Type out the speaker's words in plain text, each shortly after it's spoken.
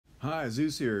Hi,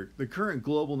 Zeus here. The current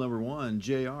global #1,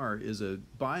 JR, is a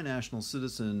binational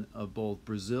citizen of both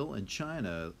Brazil and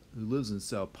China who lives in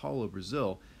Sao Paulo,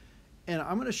 Brazil. And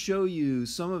I'm going to show you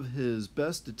some of his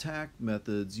best attack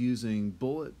methods using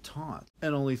Bullit Taunt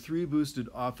and only 3 boosted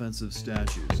offensive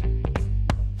statues.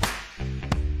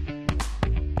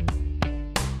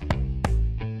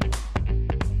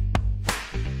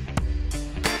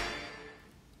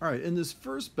 Alright, in this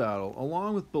first battle,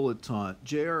 along with Bullit Taunt,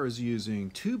 JR is using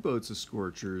 2 boats of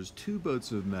Scorchers, 2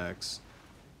 boats of Mechs,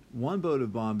 1 boat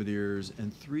of Bombardiers,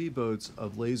 and 3 boats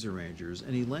of Laser Rangers.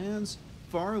 And he lands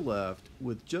far left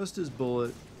with just his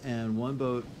bullet and 1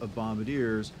 boat of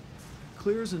Bombardiers,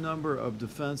 clears a number of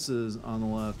defenses on the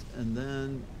left, and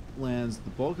then lands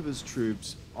the bulk of his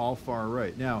troops all far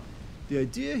right. Now, the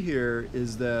idea here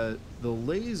is that the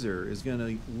laser is going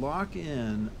to lock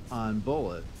in on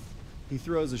Bullit. He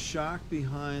throws a shock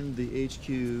behind the HQ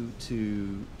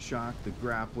to shock the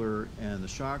grappler and the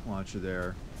shock launcher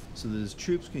there so that his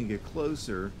troops can get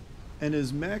closer. And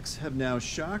his mechs have now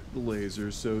shocked the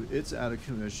laser, so it's out of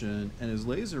commission, and his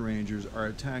laser rangers are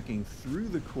attacking through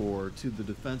the core to the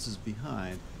defenses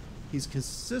behind. He's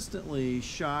consistently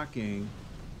shocking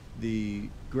the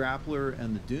grappler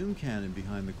and the doom cannon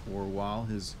behind the core while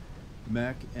his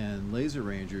mech and laser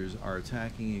rangers are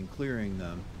attacking and clearing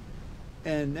them.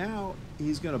 And now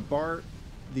he's going to BART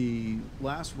the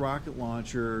last rocket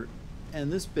launcher,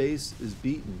 and this base is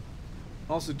beaten.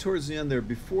 Also, towards the end there,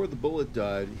 before the bullet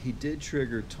died, he did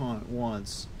trigger Taunt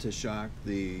once to shock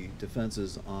the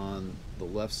defenses on the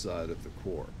left side of the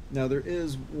core. Now, there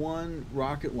is 1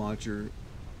 rocket launcher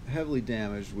heavily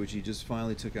damaged, which he just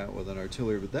finally took out with an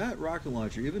artillery, but that rocket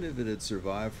launcher, even if it had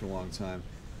survived for a long time,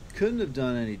 couldn't have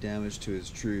done any damage to his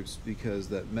troops because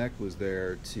that mech was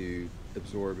there to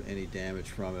absorb any damage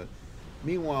from it.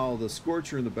 Meanwhile, the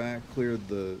Scorcher in the back cleared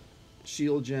the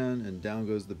shield gen, and down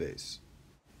goes the base.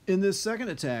 In this second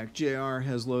attack, JR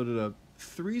has loaded up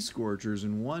 3 Scorchers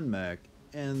and 1 mech,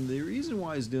 and the reason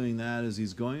why he's doing that is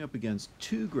he's going up against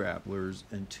 2 grapplers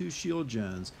and 2 shield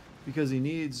gens because he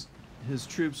needs his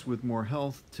troops with more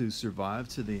health to survive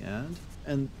to the end.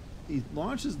 And he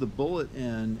launches the bullet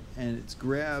in, and it's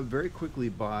grabbed very quickly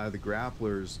by the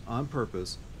grapplers on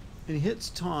purpose, and he hits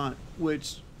Taunt,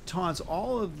 which taunts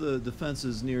all of the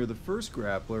defenses near the first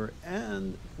grappler,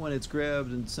 and when it's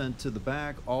grabbed and sent to the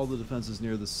back, all the defenses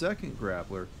near the second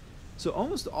grappler. So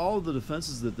almost all of the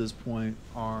defenses at this point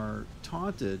are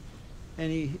taunted,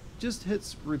 and he just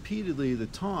hits repeatedly the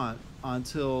taunt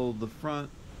until the front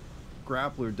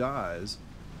grappler dies,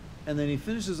 and then he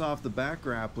finishes off the back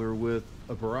grappler with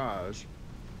a barrage.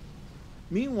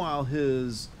 Meanwhile,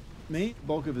 his main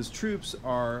bulk of his troops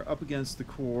are up against the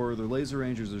core. The laser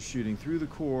rangers are shooting through the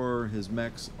core. His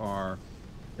mechs are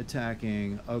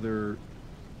attacking other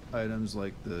items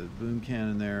like the boom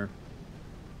cannon there.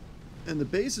 And the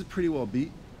base is pretty well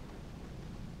beat,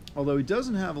 although he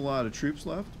doesn't have a lot of troops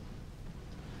left.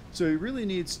 So he really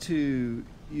needs to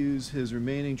use his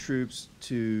remaining troops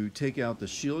to take out the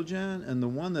shield gen, and the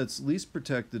one that's least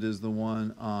protected is the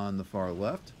one on the far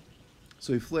left.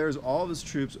 So he flares all of his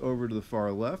troops over to the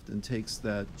far left and takes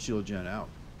that shield gen out.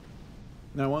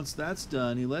 Now once that's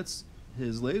done, he lets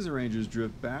his laser rangers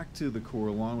drift back to the core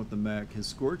along with the mech. His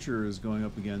Scorcher is going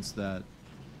up against that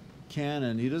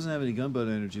cannon. He doesn't have any gunboat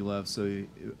energy left, so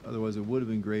otherwise it would have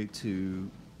been great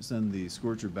to send the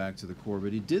Scorcher back to the core,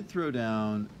 but he did throw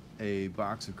down a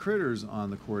box of critters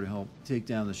on the core to help take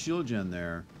down the shield gen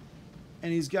there.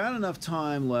 And he's got enough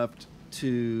time left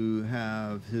to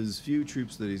have his few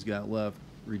troops that he's got left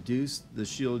reduce the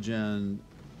shield gen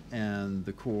and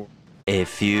the core. A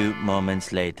few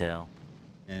moments later.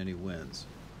 And he wins.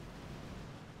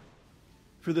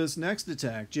 For this next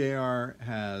attack, JR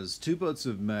has 2 boats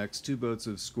of mechs, 2 boats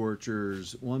of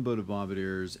Scorchers, 1 boat of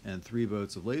Bombardiers, and 3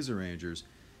 boats of Laser Rangers.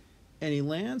 And he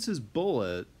lands his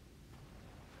bullet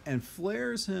and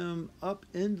flares him up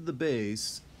into the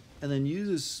base, and then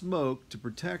uses smoke to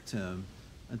protect him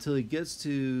until he gets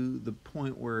to the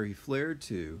point where he flared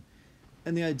to.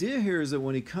 And the idea here is that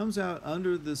when he comes out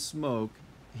under the smoke,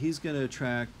 he's going to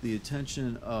attract the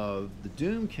attention of the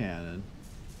doom cannon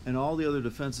and all the other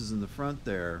defenses in the front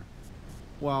there,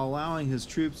 while allowing his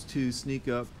troops to sneak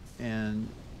up and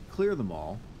clear them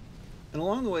all. And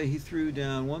along the way, he threw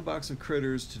down 1 box of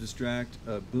critters to distract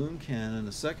a boom cannon,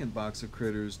 a 2nd box of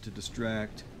critters to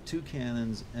distract 2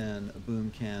 cannons and a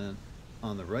boom cannon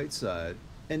on the right side.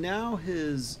 And now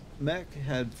his mech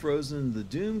had frozen the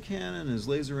doom cannon. His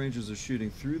laser rangers are shooting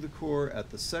through the core at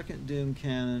the 2nd doom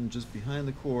cannon just behind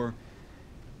the core.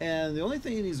 And the only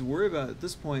thing he needs to worry about at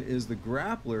this point is the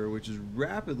grappler, which is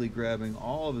rapidly grabbing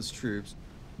all of his troops.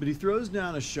 But he throws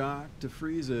down a shock to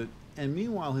freeze it, And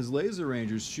meanwhile, his laser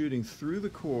rangers shooting through the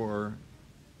core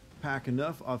pack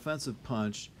enough offensive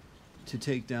punch to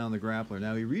take down the grappler.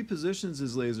 Now he repositions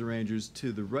his laser rangers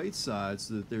to the right side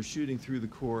so that they're shooting through the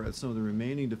core at some of the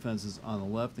remaining defenses on the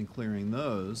left and clearing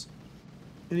those.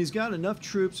 And he's got enough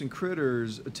troops and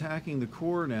critters attacking the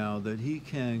core now that he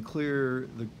can clear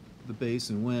the base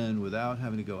and win without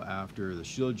having to go after the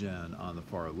shield gen on the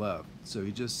far left. So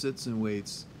he just sits and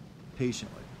waits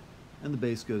patiently, and the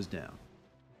base goes down.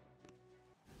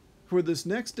 For this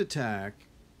next attack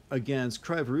against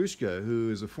Kryvarushka, who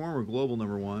is a former global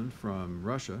 #1 from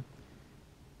Russia,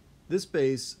 this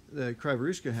base that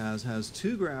Kryvarushka has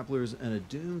 2 grapplers and a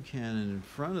doom cannon in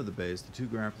front of the base. The 2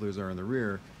 grapplers are in the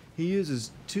rear. He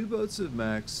uses 2 boats of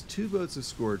mechs, 2 boats of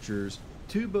scorchers,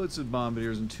 2 boats of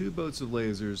bombardiers, and 2 boats of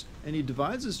lasers, and he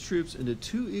divides his troops into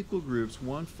 2 equal groups,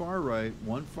 one far right,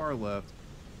 one far left,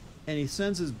 and he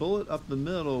sends his bullet up the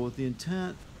middle with the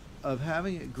intent of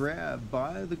having it grabbed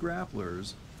by the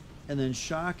grapplers and then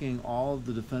shocking all of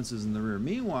the defenses in the rear.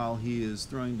 Meanwhile, he is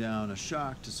throwing down a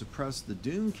shock to suppress the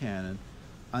doom cannon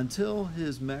until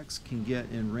his mechs can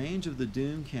get in range of the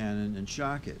doom cannon and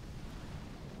shock it.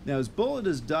 Now his bullet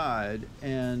has died,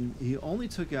 and he only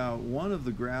took out one of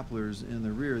the grapplers in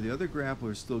the rear. The other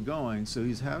grappler is still going, so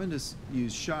he's having to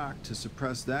use shock to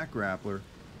suppress that grappler.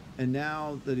 And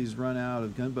now that he's run out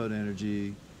of gunboat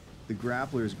energy, the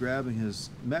grappler is grabbing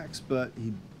his mechs, but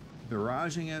he's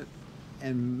barraging it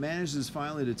and manages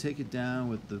finally to take it down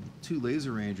with the 2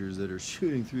 laser rangers that are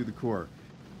shooting through the core.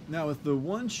 Now with the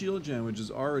 1 shield gen, which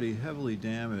is already heavily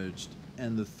damaged,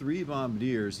 and the 3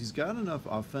 bombardiers, he's got enough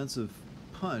offensive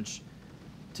punch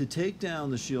to take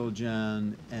down the shield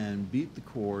gen and beat the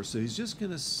core, so he's just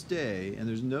going to stay, and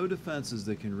there's no defenses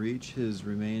that can reach his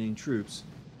remaining troops.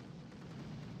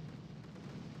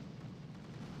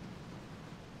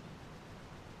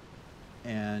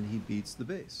 And he beats the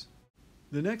base.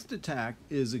 The next attack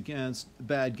is against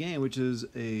Bad Game, which is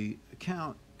a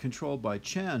account controlled by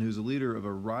Chen, who's a leader of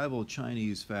a rival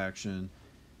Chinese faction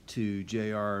to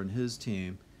JR and his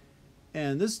team.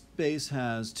 And this base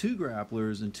has 2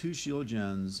 grapplers and 2 shield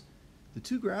gens. The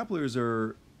 2 grapplers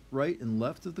are right and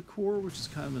left of the core, which is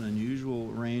kind of an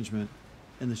unusual arrangement,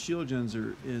 and the shield gens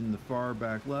are in the far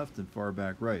back left and far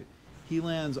back right. He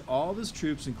lands all of his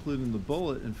troops, including the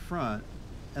bullet, in front,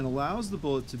 and allows the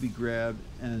bullet to be grabbed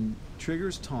and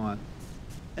triggers taunt.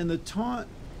 And the taunt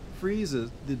freezes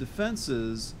the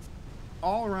defenses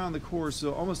all around the core,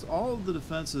 so almost all of the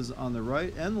defenses on the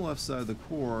right and the left side of the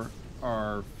core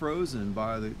are frozen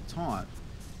by the taunt,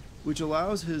 which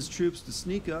allows his troops to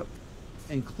sneak up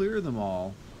and clear them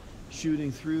all,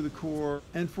 shooting through the core.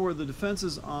 And for the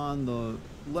defenses on the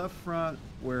left front,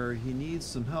 where he needs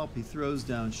some help, he throws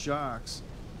down shocks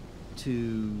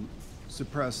to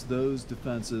suppress those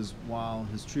defenses while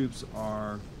his troops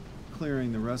are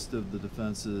clearing the rest of the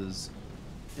defenses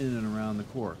in and around the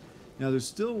core. Now there's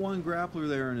still 1 grappler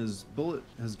there, and his bullet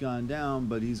has gone down,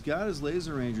 but he's got his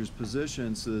laser rangers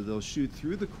positioned so that they'll shoot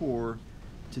through the core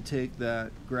to take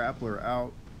that grappler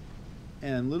out.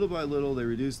 And little by little they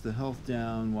reduce the health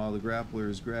down while the grappler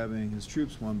is grabbing his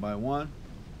troops one by one.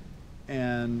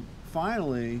 And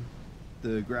finally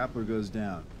the grappler goes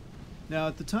down. Now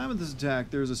at the time of this attack,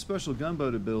 there's a special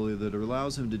gunboat ability that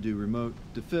allows him to do remote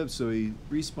defib, so he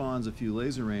respawns a few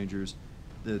laser rangers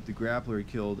that the grappler had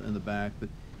killed in the back. But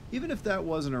even if that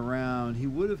wasn't around, he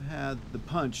would have had the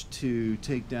punch to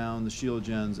take down the shield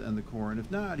gens and the core. And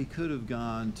if not, he could have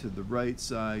gone to the right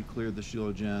side, cleared the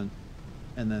shield gen,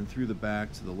 and then through the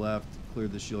back to the left,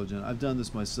 cleared the shield gen. I've done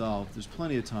this myself. There's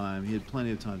plenty of time. He had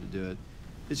plenty of time to do it.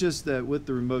 It's just that with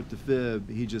the remote defib,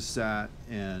 he just sat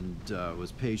and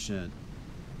was patient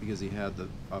because he had the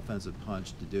offensive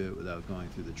punch to do it without going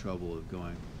through the trouble of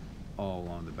going all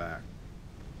along the back.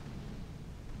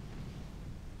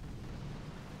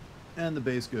 And the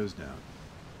base goes down.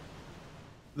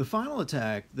 The final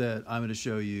attack that I'm going to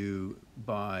show you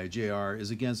by JR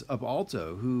is against Up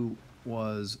Alto, who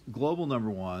was global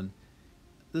 #1.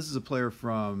 This is a player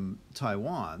from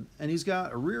Taiwan, and he's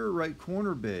got a rear right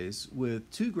corner base with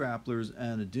 2 grapplers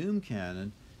and a doom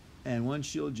cannon and 1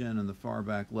 shield gen in the far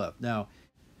back left. Now,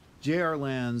 JR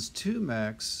lands 2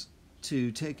 mechs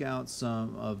to take out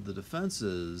some of the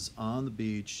defenses on the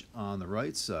beach on the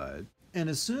right side. And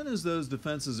as soon as those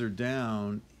defenses are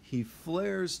down, he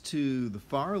flares to the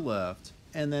far left,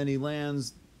 and then he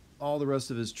lands all the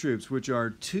rest of his troops, which are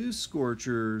 2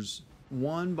 Scorchers,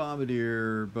 1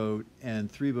 Bombardier boat, and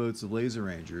 3 boats of Laser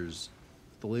Rangers,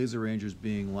 the Laser Rangers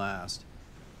being last.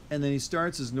 And then he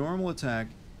starts his normal attack.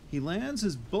 He lands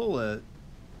his bullet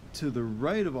to the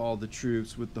right of all the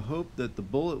troops with the hope that the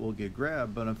bullet will get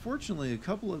grabbed, but unfortunately a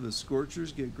couple of his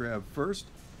Scorchers get grabbed first,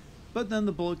 But then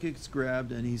the bullet gets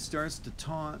grabbed and he starts to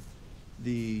taunt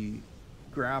the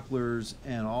grapplers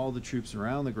and all the troops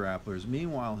around the grapplers.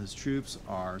 Meanwhile, his troops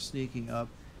are sneaking up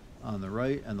on the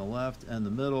right and the left and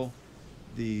the middle.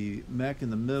 The mech in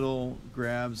the middle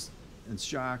grabs and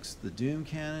shocks the Doom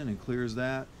cannon and clears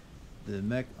that. The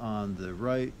mech on the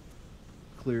right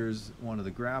clears one of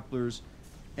the grapplers,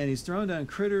 and he's throwing down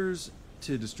critters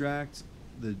to distract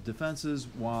the defenses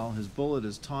while his bullet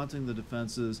is taunting the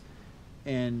defenses.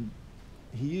 And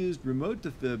he used remote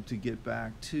defib to get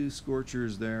back 2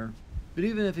 Scorchers there. But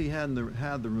even if he hadn't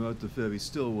had the remote defib, he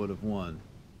still would have won.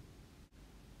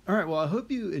 Alright, well, I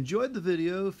hope you enjoyed the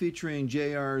video featuring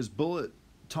JR's Bullit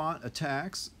Taunt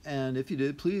attacks. And if you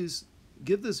did, please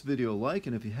give this video a like.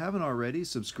 And if you haven't already,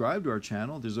 subscribe to our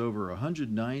channel. There's over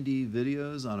 190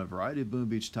 videos on a variety of Boom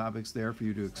Beach topics there for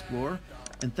you to explore.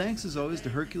 And thanks as always to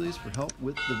Hercules for help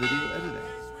with the video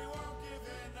editing.